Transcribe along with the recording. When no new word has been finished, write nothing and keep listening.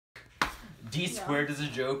D squared is a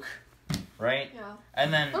joke, right? Yeah.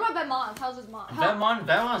 And then. What about Vetmont? How's his mom?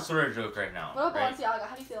 Vetmon's sort of a joke right now. What about right? Balenciaga?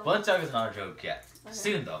 How do you feel? Balenciaga's not a joke yet. Okay.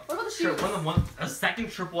 Soon though. What about the shoes? A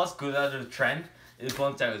second Triple S goes out of the trend,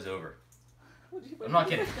 Balenciaga's over. I'm not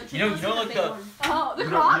kidding. The You know, Triple S like is the. big one. Oh, the you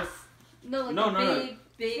know- Crocs? No, like No, the no, big,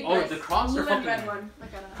 big. Oh, like, the Crocs are blue and fucking. red one. Like,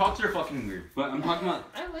 I don't know. Crocs are fucking weird, but I'm talking about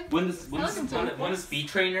I like when I like them too. the speed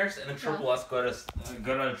trainers and the Triple S go to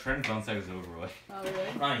a trend, Balenciaga's over with. Oh, really?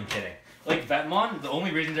 I'm not even kidding. Like Vetmont, the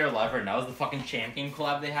only reason they're alive right now is the fucking champion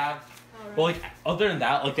collab they have. Oh, really? But like other than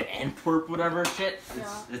that, like the Antwerp whatever shit,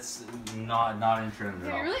 Yeah. it's not in trend at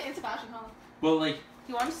You're all. really into fashion, huh? But like,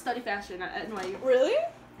 He wanted to study fashion at NYU. Really?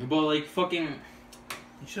 but like fucking.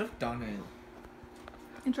 You should have done it.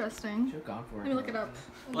 Interesting. Should have gone for it. Let me look it up.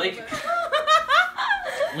 Like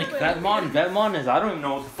Vetmont is I don't even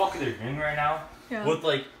know what the fuck they're doing right now. Yeah. With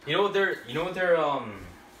like you know what their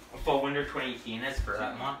fall winter 2018 is for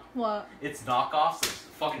Vetmont? What? It's knockoffs. It's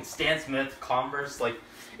fucking Stan Smith, Converse. Like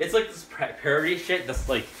it's like this parody shit that's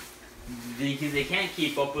like they can't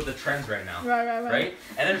keep up with the trends right now. Right.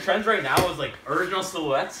 And then the trends right now is like original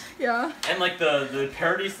silhouettes Yeah. and like the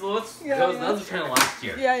parody silhouettes. Yeah, that was yeah. the trend last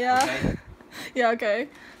year. Yeah. Okay? Yeah, okay.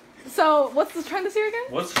 So, what's the trend this year again?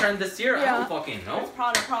 What's the trend this year? I Yeah. don't fucking know. It's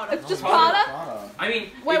Prada. It's just Prada. Prada? I mean,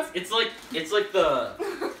 Wait. it's like the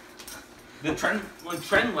trend. Like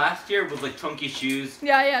trend last year was like chunky shoes.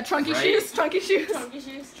 Yeah, chunky Right? shoes, chunky shoes. Chunky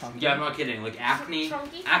shoes. Yeah, I'm not kidding. Like acne.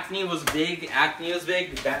 Chunky? Acne was big.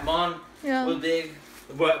 Batmon Yeah. was big.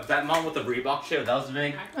 What Batmon with the Reebok shit? That was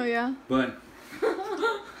big. Oh, yeah. But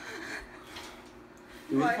what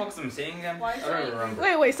the Why? fuck's I'm saying again? Why I is don't that-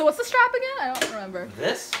 remember. Wait, so what's the strap again? I don't remember.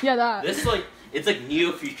 This. Yeah, that. This like it's like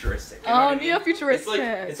neo-futuristic. You know Oh, what I mean? neo-futuristic. It's like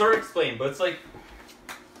it's hard to explain, but it's like.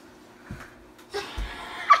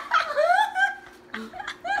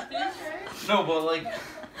 No, but like.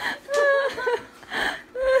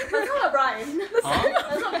 Let's go with Brian. Huh?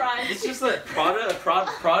 Let's go with Brian. It's just that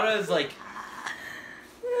Prada is like.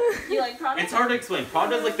 You like Prada? It's hard to explain.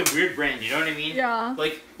 Prada is like the weird brand. You know what I mean? Yeah.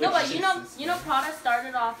 Like. No, but it's- you know, Prada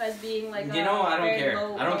started off as being like. You know, I don't very care.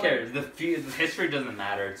 low- I don't care. The history doesn't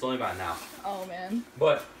matter. It's only about now. Oh, man.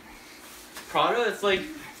 But Prada, it's like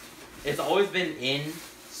it's always been in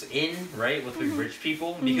right with the rich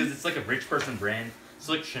people because it's like a rich person brand. It's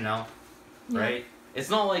like Chanel, right? It's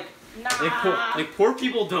not like Nah. poor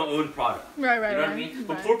people don't own Prada. Right. You know what I mean?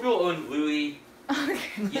 But Right. poor people own Louis. Okay.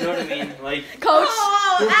 You know what I mean? Like Coach.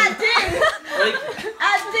 Oh, add Ding. like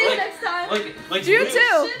Add Ding like- next time. like June Louis,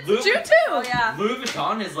 too. Louis, June Oh too. yeah. Louis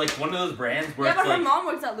Vuitton is like one of those brands where Yeah, it's but her like mom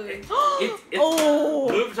works at Louis. it's Oh.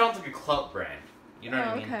 Louis Vuitton's like a clout brand. You know what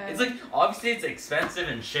I mean? Okay. It's like obviously it's expensive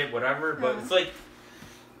and shit, whatever, but Yeah. it's like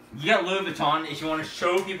you got Louis Vuitton if you want to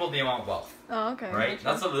show people the amount of wealth, Oh, okay. right?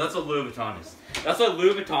 That's what Louis Vuitton is. That's why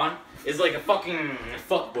Louis Vuitton is like a fucking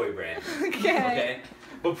fuckboy brand. Okay. Okay,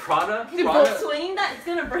 but Prada, Dude, both swinging that, it's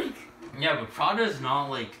gonna break. yeah, but Prada is not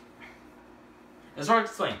like. It's hard to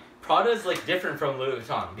explain. Prada is like different from Louis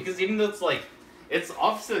Vuitton because even though it's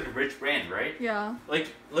obviously like a rich brand, right? Yeah. Like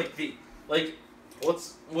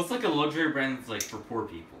what's like a luxury brand that's like for poor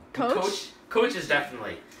people? Coach? Coach is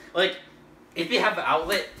definitely like if they have an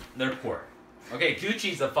outlet, they're poor. Okay,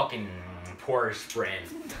 Gucci's a fucking poorish brand.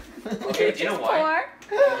 Okay, do you know why?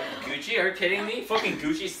 Gucci? Are you kidding me? Fucking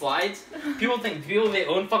Gucci slides. People they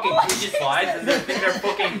own fucking Gucci slides and they think they're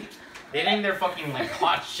fucking like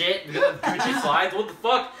hot shit because of Gucci slides. What the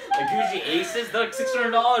fuck? Like Gucci Aces, they're like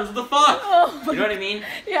 $600. What the fuck? Oh, You know what I mean?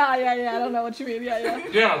 Yeah. I don't know what you mean. Yeah.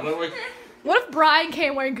 Yeah, but like. What if Brian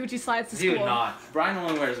came wearing Gucci slides to school? Dude, not. Brian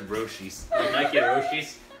only wears Roshis. Like Nike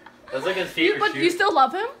Roshis. That's like his favorite But shoe. you still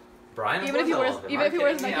love him? Brian, even of if he course I wears- love him. even Are if he you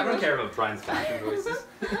wears kidding me? Nike I don't Roshis? care about Brian's fashion choices.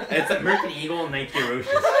 It's American Eagle and Nike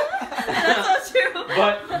Roshis. That's so true.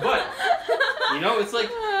 But you know, it's like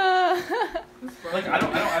I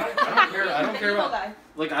don't care about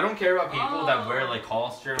like I don't care about people that wear like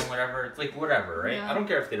Hollister and whatever. It's like whatever, right? Yeah. I don't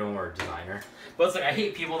care if they don't wear designer. But it's like I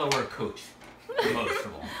hate people that wear Coach. Most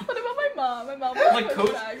of all. What about my mom? My mom wears Like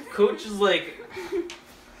Coach bags. Coach is like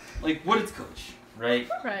what is Coach, right?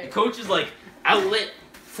 Right. Coach is like outlet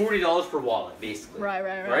 $40 per wallet, basically.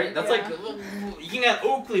 Right. That's yeah. like you can get an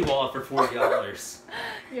Oakley wallet for $40. You're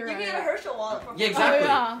You right. can get a Herschel wallet from Yeah, exactly.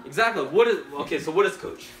 yeah. Exactly. So what is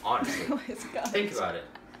Coach? Honestly, What is Coach? think about it.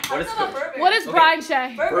 What is Coach? What is Okay. Brian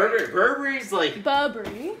Shea? Burberry's like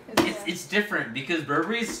Burberry. it's different because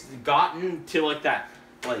Burberry's gotten to like that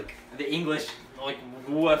like the English like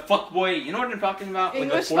what fuckboy. You know what I'm talking about?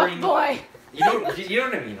 English like a fuckboy. You know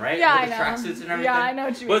what I mean, right? Yeah, With I the know. tracksuits and everything. Yeah, I know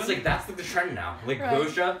what you But mean. it's like that's like the trend now. Like Right.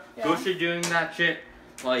 Gosha, Yeah. Gosha doing that shit.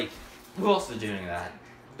 Like who else is doing that?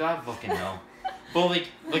 God fucking know. But like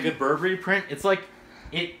the Burberry print, it's like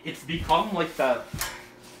it's become like the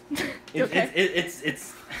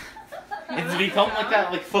it's become like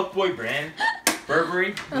that like fuckboy brand.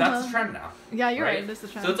 Burberry, that's the trend now. Yeah, you're right. This is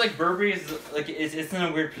the trend. So it's like Burberry is like it's in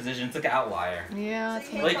a weird position. It's like an outlier. Yeah, So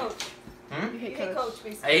it's you hate like- Coach. You hate You hate Coach. Coach,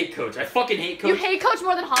 basically. I hate Coach. I fucking hate Coach. You hate Coach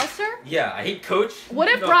more than Hollister? Yeah, I hate Coach. What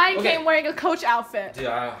if No, Brian okay. came wearing a Coach outfit? Dude,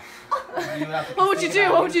 What would you do?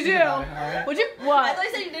 What would you do? Would you I what? thought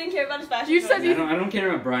you said you didn't care about his fashion. You choice. said you- I don't care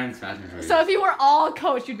about Brian's fashion choice. So if you were all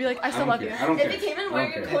Coach, you'd be like, I still love you. I don't If care. he came in I don't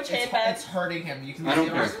wearing a care. Coach handbag. It's hurting him. You can I don't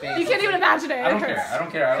see it on care. his face. You can't even imagine it. I don't It care. hurts. I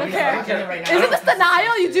don't care. I don't Okay. care. I don't care. Right now. Isn't this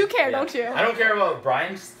denial? You do care, Yeah. don't you? I don't care about what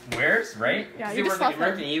Brian wears, right? Yeah, He you wears just like love him.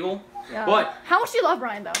 American Eagle. Yeah. But How much do you love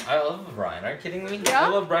Brian though? I love Brian. Are you kidding me? Yeah? I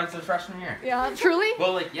love Brian since freshman year. Yeah, truly?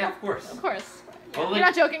 Well, like, yeah, of course. Of course. Well, You're like,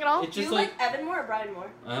 not joking at all? it's Do just you like, like Evan more or Brian more?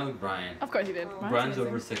 I like Brian. Of course you did. Oh. Brian's amazing.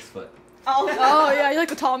 over 6 foot. Oh. Oh yeah, you like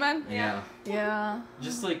the tall men? Yeah. Yeah.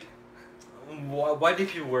 Just like, why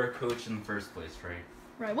did you wear Coach in the first place, right?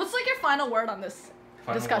 Right. What's like your final word on this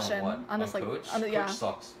Final discussion? What? On this like Coach? on the Coach yeah.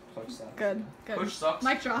 sucks. Good. Good. Coach sucks.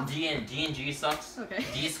 Mic drop. D and G sucks. Okay.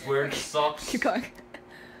 D squared sucks. Keep going.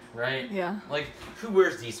 Right? Yeah. Like, who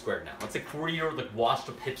wears D squared now? It's like 40-year-old like washed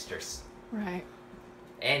up hipsters. Right.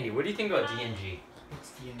 Andy, what do you think about D and G? What's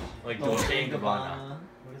the Like Oh, Dolce and Gabbana.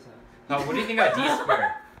 What is that? No, what do you think about D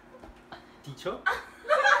squared? Dicho?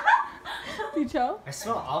 Dicho? I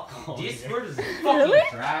smell alcohol. D squared is fucking Really?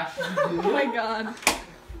 trash. Oh my god.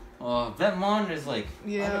 Vetmon is like,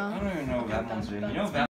 Yeah. I don't even know what Vetmon's doing. You know Vetmon?